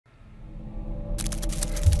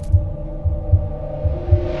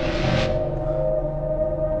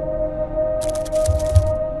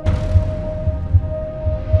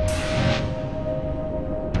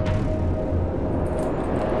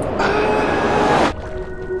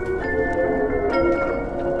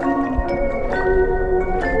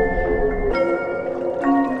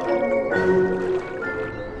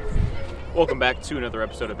to another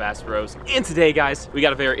episode of BassBros. And today, guys, we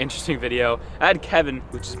got a very interesting video. I had Kevin,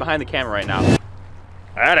 which is behind the camera right now.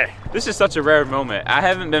 Howdy. This is such a rare moment. I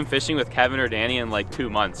haven't been fishing with Kevin or Danny in like 2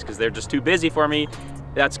 months because they're just too busy for me.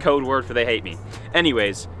 That's code word for they hate me.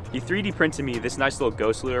 Anyways, he 3D printed me this nice little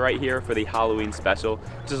ghost lure right here for the Halloween special.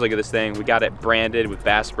 Just look at this thing. We got it branded with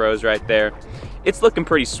BassBros right there. It's looking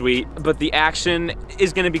pretty sweet, but the action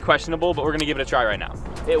is gonna be questionable, but we're gonna give it a try right now.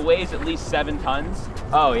 It weighs at least 7 tons.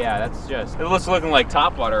 Oh yeah, that's just, it looks looking like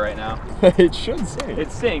top water right now. It should sink.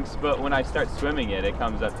 It sinks, but when I start swimming it, it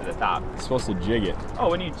comes up to the top. It's supposed to jig it. Oh,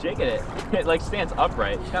 when you jig it, it like stands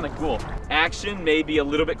upright. It's kind of cool. Action may be a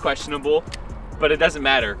little bit questionable, but it doesn't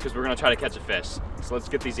matter because we're gonna try to catch a fish. So let's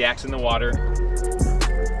get these yaks in the water.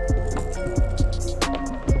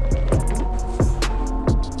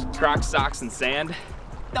 Crocs, socks, and sand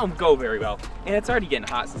don't go very well. And it's already getting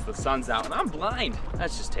hot since the sun's out and I'm blind.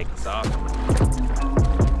 Let's just take this off.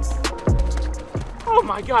 Oh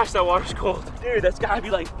my gosh, that water's cold. Dude, that's gotta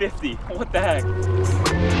be like 50. What the heck?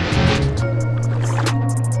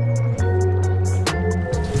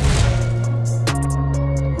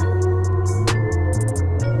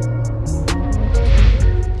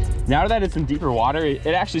 Now that it's in deeper water, it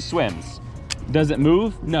actually swims. Does it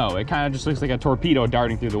move? No, it kind of just looks like a torpedo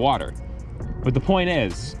darting through the water. But the point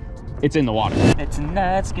is, it's in the water. And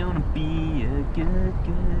tonight's gonna be a good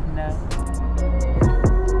night.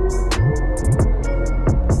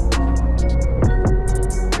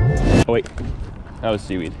 Oh wait, that was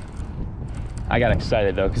seaweed. I got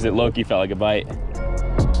excited though, because it low-key felt like a bite.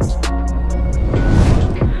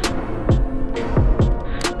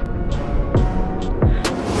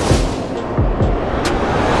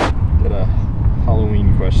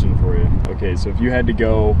 Question for you. Okay, so if you had to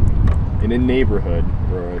go in a neighborhood,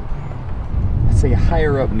 or let's say a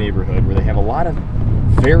higher up neighborhood where they have a lot of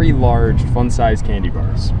very large fun-sized candy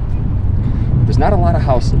bars. There's not a lot of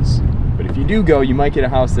houses, but if you do go, you might get a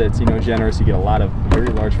house that's, you know, generous. You get a lot of very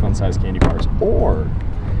large fun-sized candy bars. Or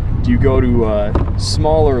do you go to a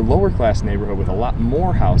smaller, lower class neighborhood with a lot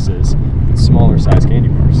more houses and smaller sized candy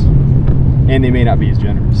bars? And they may not be as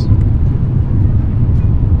generous.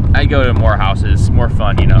 I'd go to more houses, more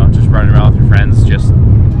fun, you know, just running around with your friends, just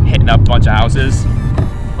hitting up a bunch of houses.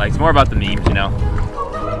 Like, it's more about the memes, you know.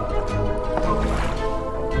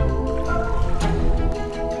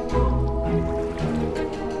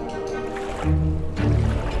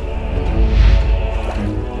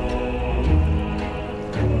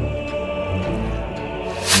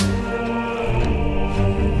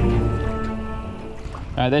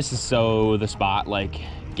 This is so the spot, like,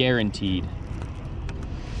 guaranteed.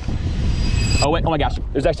 Oh wait, oh my gosh,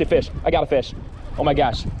 there's actually a fish. I got a fish. Oh my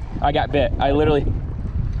gosh, I got bit. I literally,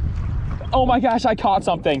 oh my gosh, I caught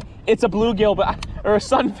something. It's a bluegill, or a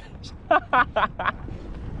sunfish.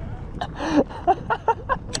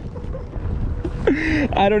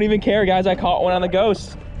 I don't even care, guys. I caught one on the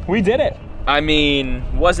ghost. We did it. I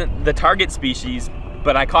mean, wasn't the target species,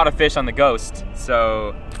 but I caught a fish on the ghost.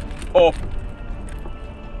 So, oh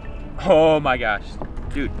my gosh.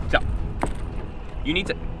 Dude, you need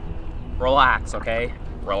to, relax, okay?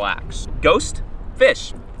 Relax. Ghost,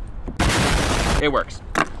 fish. It works.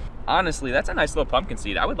 Honestly, that's a nice little pumpkin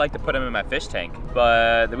seed. I would like to put him in my fish tank,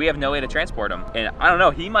 but we have no way to transport him. And I don't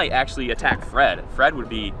know, he might actually attack Fred. Fred would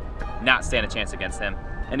be not stand a chance against him.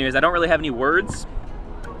 Anyways, I don't really have any words,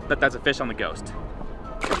 but that's a fish on the ghost.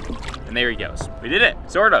 And there he goes. We did it,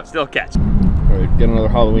 sort of, still a catch. All right, got another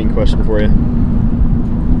Halloween question for you.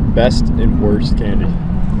 Best and worst candy?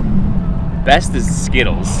 Best is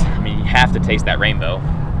Skittles. I mean, you have to taste that rainbow.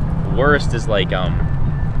 Worst is like, I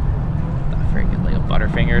forget, like a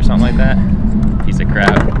Butterfinger or something like that. Piece of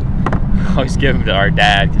crap. Always give them to our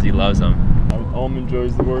dad because he loves them. Almond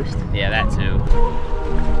Joy's the worst. Yeah, that too.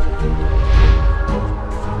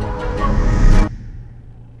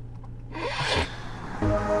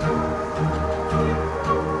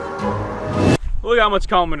 Look how much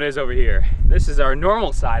calmer it is over here. This is our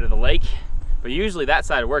normal side of the lake. But usually that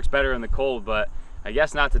side works better in the cold, but I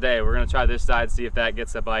guess not today. We're gonna try this side, see if that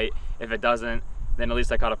gets a bite. If it doesn't, then at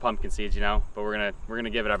least I caught a pumpkin seed, you know? But we're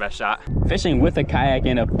gonna give it our best shot. Fishing with a kayak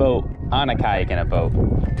in a boat, on a kayak in a boat.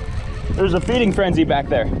 There's a feeding frenzy back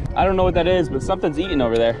there. I don't know what that is, but something's eating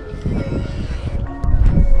over there.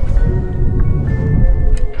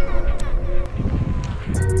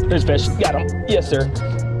 There's fish, got him, yes sir.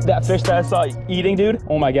 That fish that I saw eating, dude,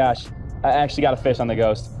 oh my gosh. I actually got a fish on the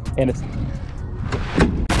ghost, and it's,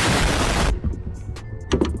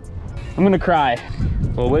 I'm gonna cry.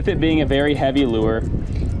 Well, with it being a very heavy lure,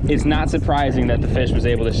 it's not surprising that the fish was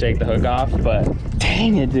able to shake the hook off, but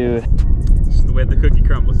dang it, dude. It's the way the cookie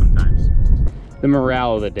crumbles sometimes. The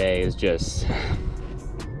morale of the day is just,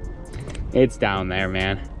 it's down there,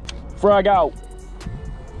 man. Frog out.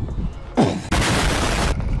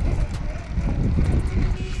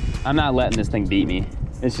 I'm not letting this thing beat me.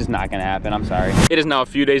 It's just not gonna happen, I'm sorry. It is now a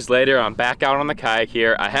few days later. I'm back out on the kayak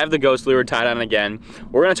here. I have the ghost lure tied on again.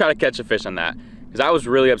 We're gonna try to catch a fish on that, because I was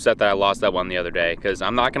really upset that I lost that one the other day, because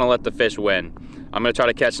I'm not gonna let the fish win. I'm gonna try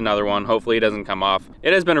to catch another one. Hopefully it doesn't come off.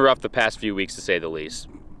 It has been rough the past few weeks, to say the least.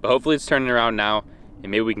 But hopefully it's turning around now,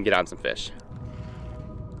 and maybe we can get on some fish.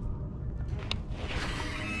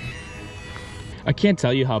 I can't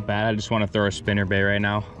tell you how bad I just want to throw a spinnerbait right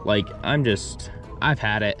now. Like, I've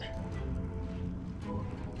had it.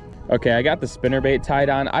 Okay, I got the spinnerbait tied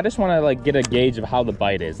on. I just want to like get a gauge of how the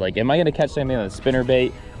bite is. Like, am I gonna catch something on the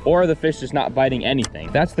spinnerbait, or are the fish just not biting anything?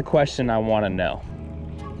 That's the question I want to know.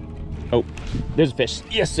 Oh, there's a fish.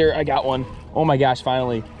 Yes, sir, I got one. Oh my gosh,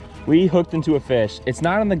 finally. We hooked into a fish. It's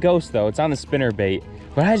not on the ghost though, it's on the spinnerbait,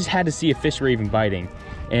 but I just had to see if fish were even biting.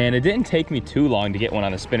 And it didn't take me too long to get one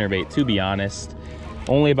on the spinnerbait, to be honest.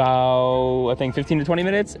 Only about, I think 15 to 20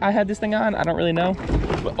 minutes I had this thing on. I don't really know,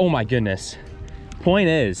 but oh my goodness. Point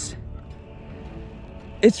is,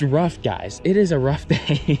 it's rough, guys. It is a rough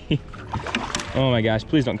day. Oh my gosh,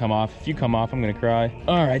 please don't come off. If you come off, I'm gonna cry.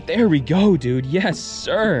 All right, there we go, dude. Yes,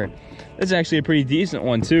 sir. That's actually a pretty decent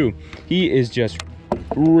one too. He is just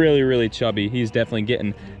really, really chubby. He's definitely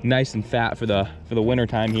getting nice and fat for the winter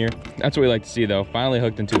time here. That's what we like to see though. Finally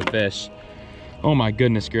hooked into a fish. Oh my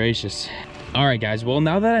goodness gracious. All right, guys, well,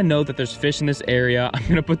 now that I know that there's fish in this area, I'm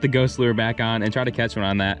gonna put the ghost lure back on and try to catch one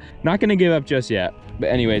on that. Not gonna give up just yet. But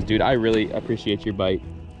anyways, dude, I really appreciate your bite.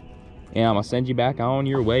 And I'm gonna send you back on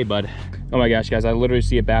your way, bud. Oh my gosh, guys, I literally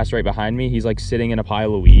see a bass right behind me. He's like sitting in a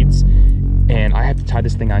pile of weeds. And I have to tie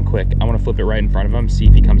this thing on quick. I wanna flip it right in front of him, see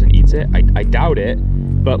if he comes and eats it. I doubt it,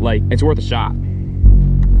 but like, it's worth a shot.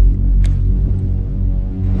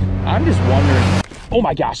 I'm just wondering, oh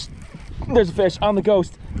my gosh, there's a fish on the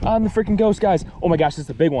ghost. On the freaking ghost, guys. Oh my gosh, it's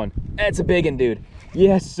a big one. It's a big one, dude.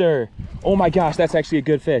 Yes, sir. Oh my gosh, that's actually a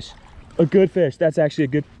good fish. A good fish. That's actually a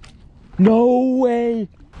good... No way.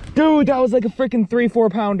 Dude, that was like a freaking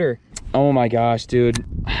 3-4 pounder. Oh my gosh, dude.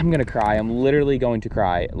 I'm gonna cry. I'm literally going to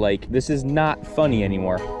cry. Like, this is not funny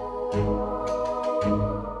anymore.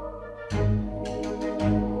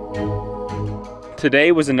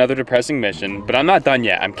 Today was another depressing mission, but I'm not done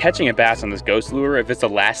yet. I'm catching a bass on this ghost lure if it's the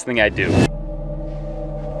last thing I do.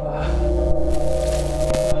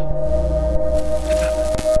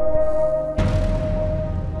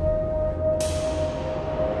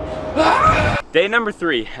 Day number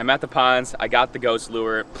 3, I'm at the ponds, I got the ghost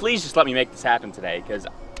lure. Please just let me make this happen today, because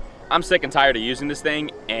I'm sick and tired of using this thing,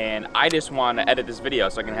 and I just want to edit this video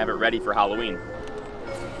so I can have it ready for Halloween.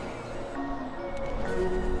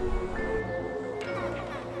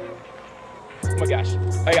 Oh my gosh,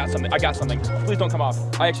 I got something. Please don't come off.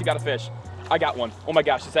 I actually got a fish. I got one. Oh my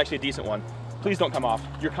gosh, it's actually a decent one. Please don't come off.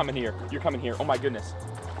 You're coming here. You're coming here. Oh my goodness.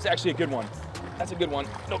 It's actually a good one. That's a good one.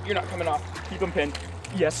 Nope, you're not coming off. Keep him pinned.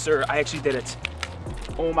 Yes, sir, I actually did it.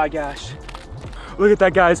 Oh my gosh. Look at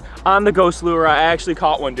that, guys. On the ghost lure, I actually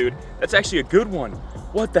caught one, dude. That's actually a good one.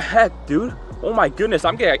 What the heck, dude? Oh my goodness,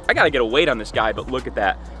 I gotta get a weight on this guy, but look at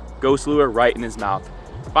that. Ghost lure right in his mouth.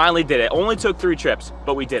 Finally did it. Only took 3 trips,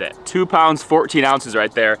 but we did it. 2 pounds, 14 ounces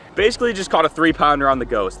right there. Basically just caught a 3-pounder on the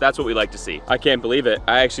ghost. That's what we like to see. I can't believe it.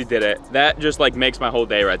 I actually did it. That just like makes my whole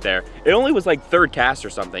day right there. It only was like 3rd cast or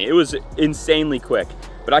something. It was insanely quick.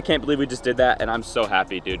 But I can't believe we just did that, and I'm so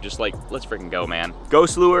happy, dude. Just like, let's freaking go, man.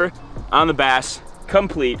 Ghost lure on the bass,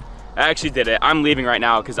 complete. I actually did it. I'm leaving right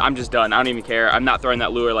now because I'm just done. I don't even care. I'm not throwing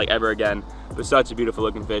that lure like ever again. But such a beautiful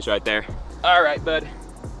looking fish right there. All right, bud.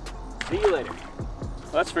 See you later.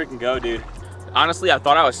 Let's freaking go, dude. Honestly, I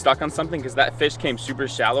thought I was stuck on something because that fish came super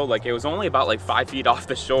shallow. Like, it was only about like 5 feet off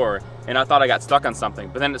the shore, and I thought I got stuck on something.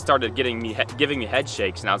 But then it started giving me head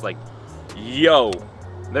shakes, and I was like, yo,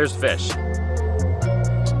 there's fish.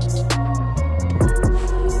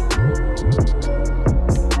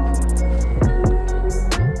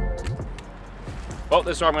 Well,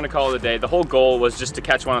 this is what I'm gonna call it a day. The whole goal was just to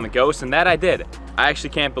catch one on the ghost, and that I did. I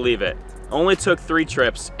actually can't believe it. Only took 3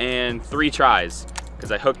 trips and 3 tries, because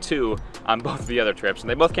I hooked 2 on both of the other trips, and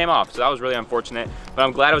they both came off, so that was really unfortunate. But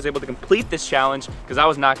I'm glad I was able to complete this challenge, because I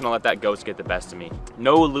was not gonna let that ghost get the best of me.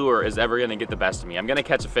 No lure is ever gonna get the best of me. I'm gonna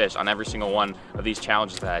catch a fish on every single one of these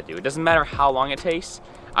challenges that I do. It doesn't matter how long it takes.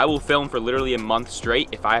 I will film for literally a month straight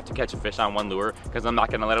if I have to catch a fish on one lure, because I'm not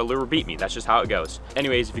gonna let a lure beat me. That's just how it goes.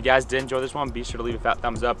 Anyways, if you guys did enjoy this one, be sure to leave a fat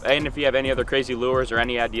thumbs up. And if you have any other crazy lures or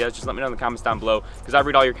any ideas, just let me know in the comments down below, because I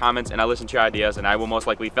read all your comments and I listen to your ideas, and I will most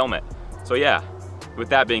likely film it. So yeah, with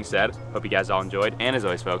that being said, hope you guys all enjoyed, and as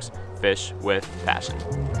always folks, fish with passion.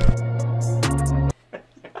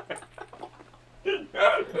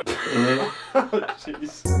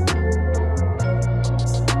 Jeez.